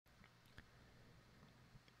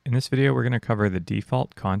In this video, we're going to cover the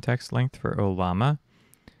default context length for Ollama,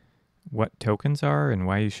 what tokens are and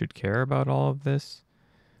why you should care about all of this.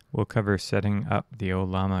 We'll cover setting up the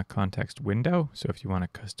Ollama context window, so if you want to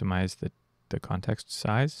customize the context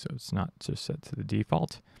size, so it's not just set to the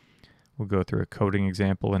default. We'll go through a coding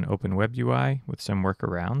example in OpenWebUI with some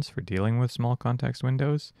workarounds for dealing with small context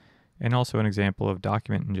windows, and also an example of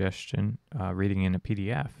document ingestion reading in a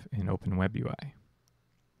PDF in OpenWebUI.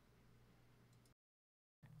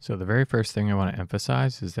 So the very first thing I want to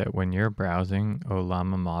emphasize is that when you're browsing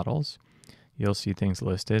Ollama models, you'll see things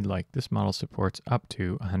listed like this model supports up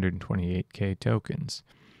to 128K tokens.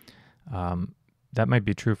 That might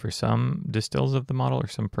be true for some distills of the model or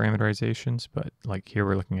some parameterizations, but like here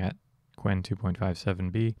we're looking at Qwen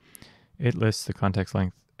 2.57b. It lists the context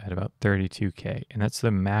length at about 32K, and that's the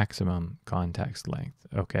maximum context length.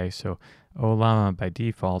 Okay, so Ollama by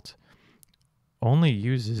default only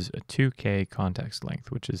uses a 2K context length,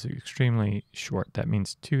 which is extremely short. That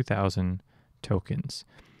means 2,000 tokens.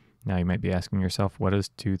 Now you might be asking yourself, what does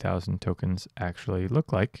 2,000 tokens actually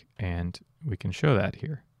look like? And we can show that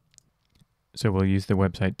here. So we'll use the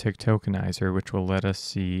website Tick Tokenizer, which will let us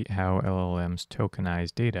see how LLMs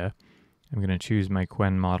tokenize data. I'm going to choose my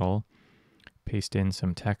Qwen model, paste in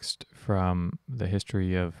some text from the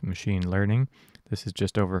history of machine learning. This is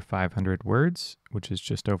just over 500 words, which is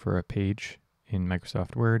just over a page in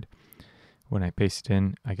Microsoft Word. When I paste it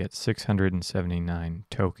in, I get 679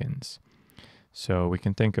 tokens. So we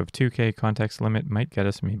can think of 2K context limit might get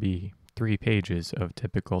us maybe 3 pages of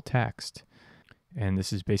typical text. And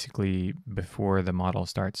this is basically before the model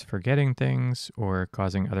starts forgetting things or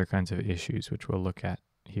causing other kinds of issues, which we'll look at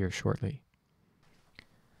here shortly.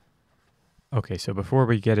 Okay, so before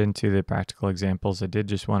we get into the practical examples, I did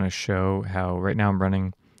just want to show how right now I'm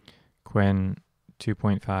running Qwen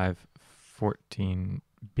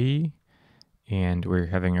 2.5.14b, and we're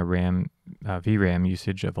having a VRAM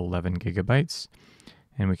usage of 11 gigabytes,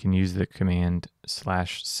 and we can use the command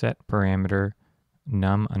 /set parameter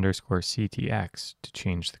num_ctx to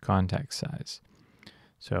change the context size.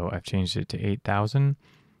 So I've changed it to 8,000.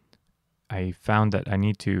 I found that I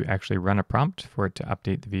need to actually run a prompt for it to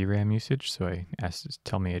update the VRAM usage, so I asked it to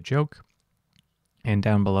tell me a joke. And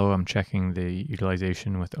down below I'm checking the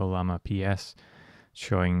utilization with Ollama PS,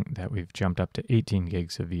 showing that we've jumped up to 18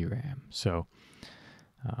 gigs of VRAM. So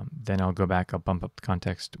then I'll go back, I'll bump up the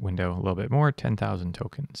context window a little bit more, 10,000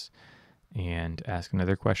 tokens, and ask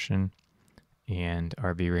another question, and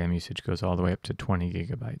our VRAM usage goes all the way up to 20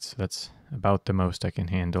 gigabytes. So that's about the most I can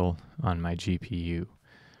handle on my GPU.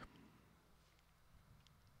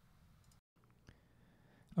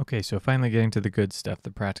 Okay, so finally getting to the good stuff, the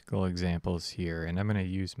practical examples here, and I'm going to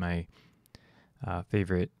use my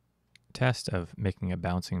favorite test of making a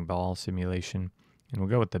bouncing ball simulation, and we'll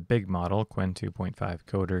go with the big model, Qwen 2.5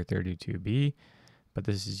 Coder 32B, but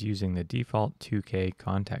this is using the default 2K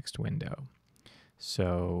context window.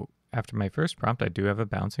 So after my first prompt, I do have a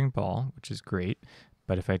bouncing ball, which is great,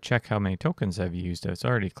 but if I check how many tokens I've used, it's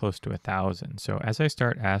already close to 1,000. So as I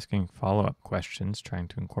start asking follow-up questions, trying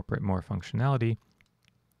to incorporate more functionality,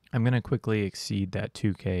 I'm going to quickly exceed that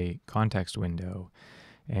 2K context window.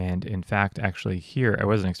 And in fact, actually here, I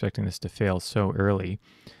wasn't expecting this to fail so early,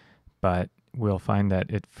 but we'll find that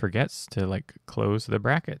it forgets to close the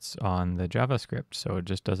brackets on the JavaScript, so it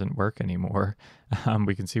just doesn't work anymore.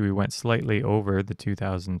 We can see we went slightly over the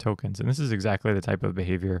 2,000 tokens, and this is exactly the type of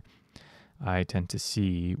behavior I tend to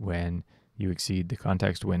see when you exceed the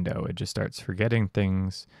context window. It just starts forgetting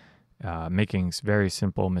things, making very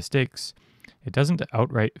simple mistakes. It doesn't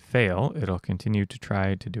outright fail. It'll continue to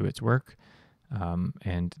try to do its work.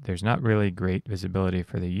 And there's not really great visibility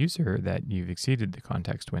for the user that you've exceeded the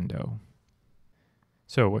context window.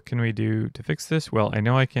 So what can we do to fix this? Well, I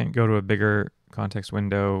know I can't go to a bigger context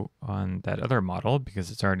window on that other model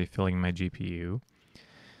because it's already filling my GPU.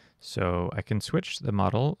 So I can switch the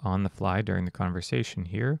model on the fly during the conversation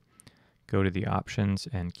here, go to the options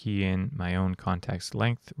and key in my own context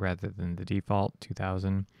length rather than the default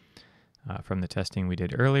 2,000. From the testing we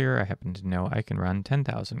did earlier, I happen to know I can run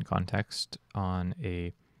 10,000 context on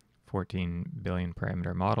a 14 billion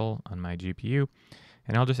parameter model on my GPU,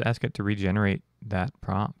 and I'll just ask it to regenerate that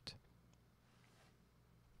prompt.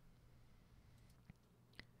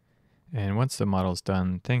 And once the model's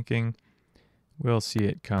done thinking, we'll see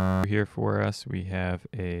it come here for us. We have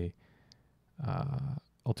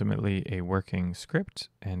ultimately a working script,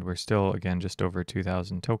 and we're still, again, just over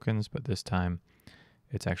 2,000 tokens, but this time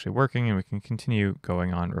it's actually working, and we can continue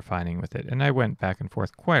going on refining with it. And I went back and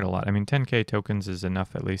forth quite a lot. I mean, 10K tokens is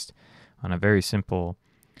enough, at least on a very simple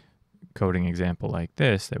coding example like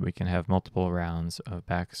this, that we can have multiple rounds of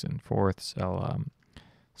backs and forths. I'll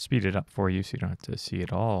speed it up for you so you don't have to see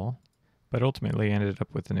it all. But ultimately ended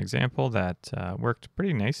up with an example that worked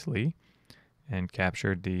pretty nicely and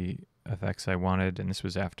captured the effects I wanted. And this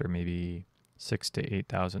was after maybe 6,000 to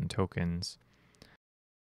 8,000 tokens.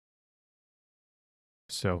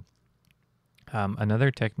 So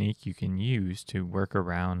another technique you can use to work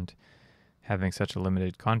around having such a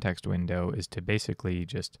limited context window is to basically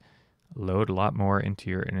just load a lot more into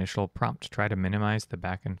your initial prompt. Try to minimize the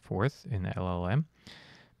back and forth in the LLM,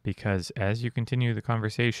 because as you continue the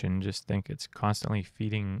conversation, just think it's constantly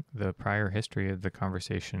feeding the prior history of the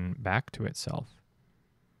conversation back to itself.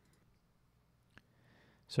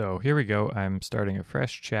 So here we go. I'm starting a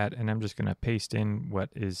fresh chat, and I'm just going to paste in what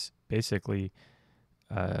is basically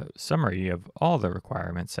a summary of all the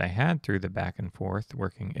requirements I had through the back and forth,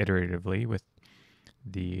 working iteratively with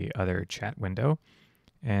the other chat window,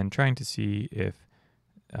 and trying to see if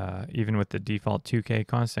even with the default 2K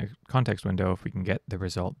context window, if we can get the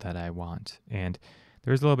result that I want. And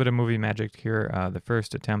there's a little bit of movie magic here. The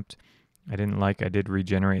first attempt I didn't like. I did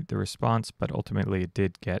regenerate the response, but ultimately it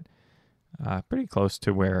did get pretty close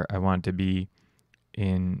to where I wanted to be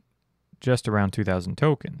in just around 2,000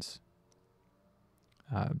 tokens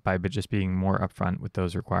by just being more upfront with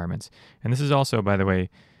those requirements. And this is also, by the way,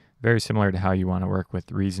 very similar to how you want to work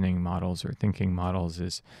with reasoning models or thinking models,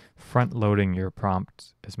 is front-loading your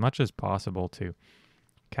prompt as much as possible to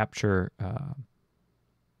capture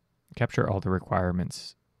all the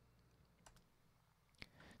requirements.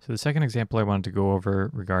 So the second example I wanted to go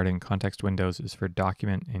over regarding context windows is for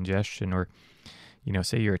document ingestion, or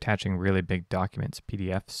say you're attaching really big documents,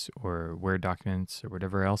 PDFs or Word documents or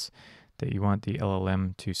whatever else that you want the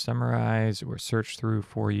LLM to summarize or search through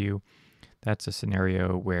for you. That's a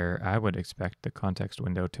scenario where I would expect the context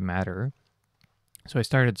window to matter. So I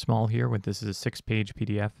started small here with this is a 6-page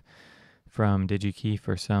PDF from DigiKey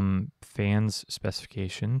for some fans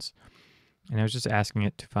specifications. And I was just asking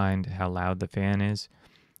it to find how loud the fan is.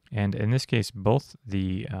 And in this case, both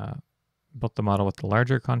the model with the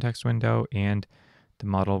larger context window and the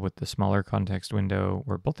model with the smaller context window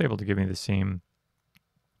were both able to give me the same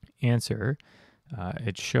answer.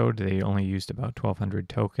 It showed they only used about 1,200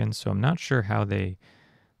 tokens, so I'm not sure how they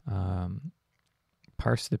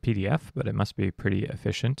parse the PDF, but it must be pretty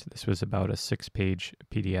efficient. This was about a 6-page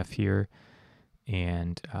PDF here,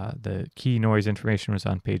 and the key noise information was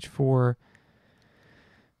on page 4.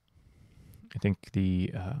 I think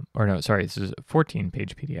this is a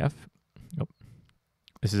 14-page PDF. Nope.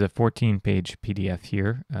 This is a 14-page PDF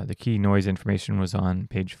here. The key noise information was on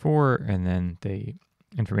page 4, and then the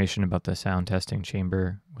information about the sound testing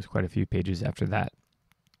chamber was quite a few pages after that.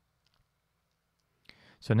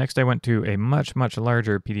 So next I went to a much, much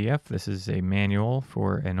larger PDF. This is a manual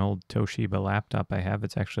for an old Toshiba laptop I have.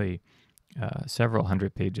 It's actually several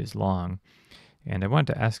hundred pages long. And I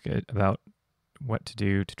wanted to ask it about what to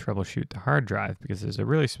do to troubleshoot the hard drive, because there's a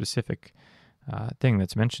really specific thing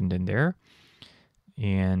that's mentioned in there.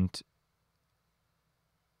 And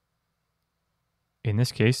in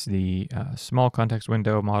this case, the small context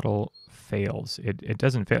window model fails. It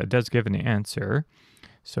doesn't fail. It does give an answer.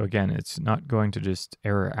 So again, it's not going to just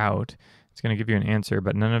error out. It's going to give you an answer,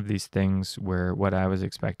 but none of these things were what I was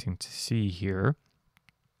expecting to see here.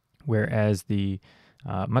 Whereas the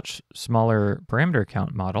much smaller parameter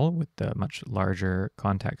count model with the much larger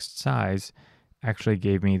context size actually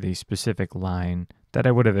gave me the specific line that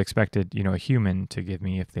I would have expected, a human to give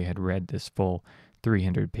me if they had read this full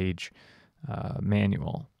 300-page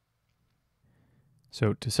manual.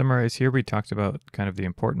 So to summarize here, we talked about kind of the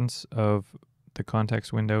importance of the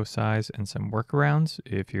context window size and some workarounds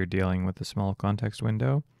if you're dealing with a small context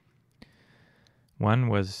window. One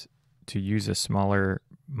was to use a smaller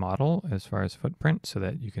model as far as footprint so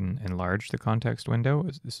that you can enlarge the context window.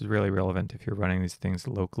 This is really relevant if you're running these things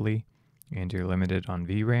locally and you're limited on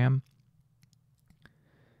VRAM.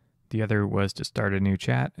 The other was to start a new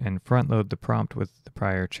chat and front load the prompt with the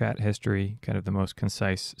prior chat history, kind of the most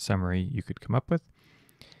concise summary you could come up with.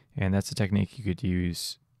 And that's a technique you could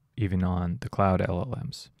use even on the cloud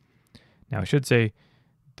LLMs. Now I should say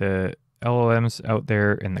the LLMs out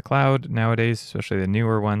there in the cloud nowadays, especially the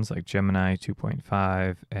newer ones like Gemini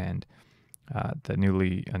 2.5 and the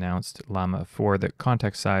newly announced Llama 4, the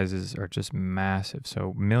context sizes are just massive,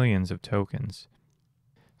 so millions of tokens.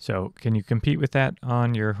 So can you compete with that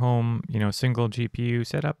on your home, single GPU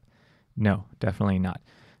setup? No, definitely not.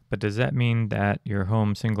 But does that mean that your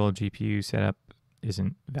home single GPU setup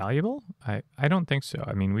isn't valuable? I don't think so.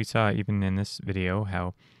 I mean, we saw even in this video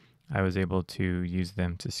how I was able to use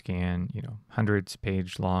them to scan, hundreds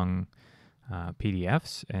page long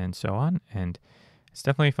PDFs and so on. And It's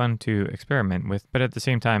definitely fun to experiment with, but at the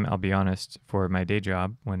same time, I'll be honest, for my day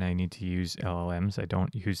job, when I need to use LLMs, I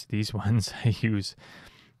don't use these ones. I use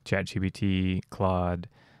ChatGPT, Claude,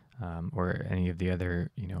 or any of the other,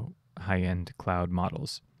 high-end cloud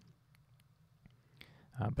models.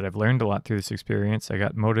 But I've learned a lot through this experience. I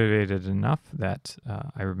got motivated enough that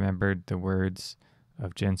I remembered the words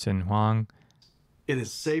of Jensen Huang. It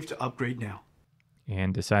is safe to upgrade now.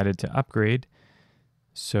 And decided to upgrade.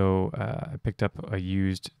 So I picked up a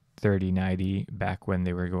used 3090 back when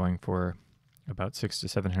they were going for about $600 to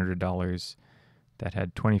 $700 that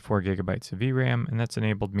had 24 gigabytes of VRAM, and that's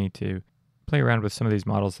enabled me to play around with some of these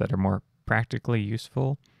models that are more practically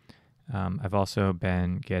useful. I've also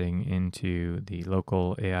been getting into the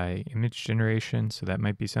local AI image generation, so that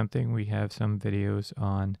might be something we have some videos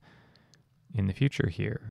on in the future here.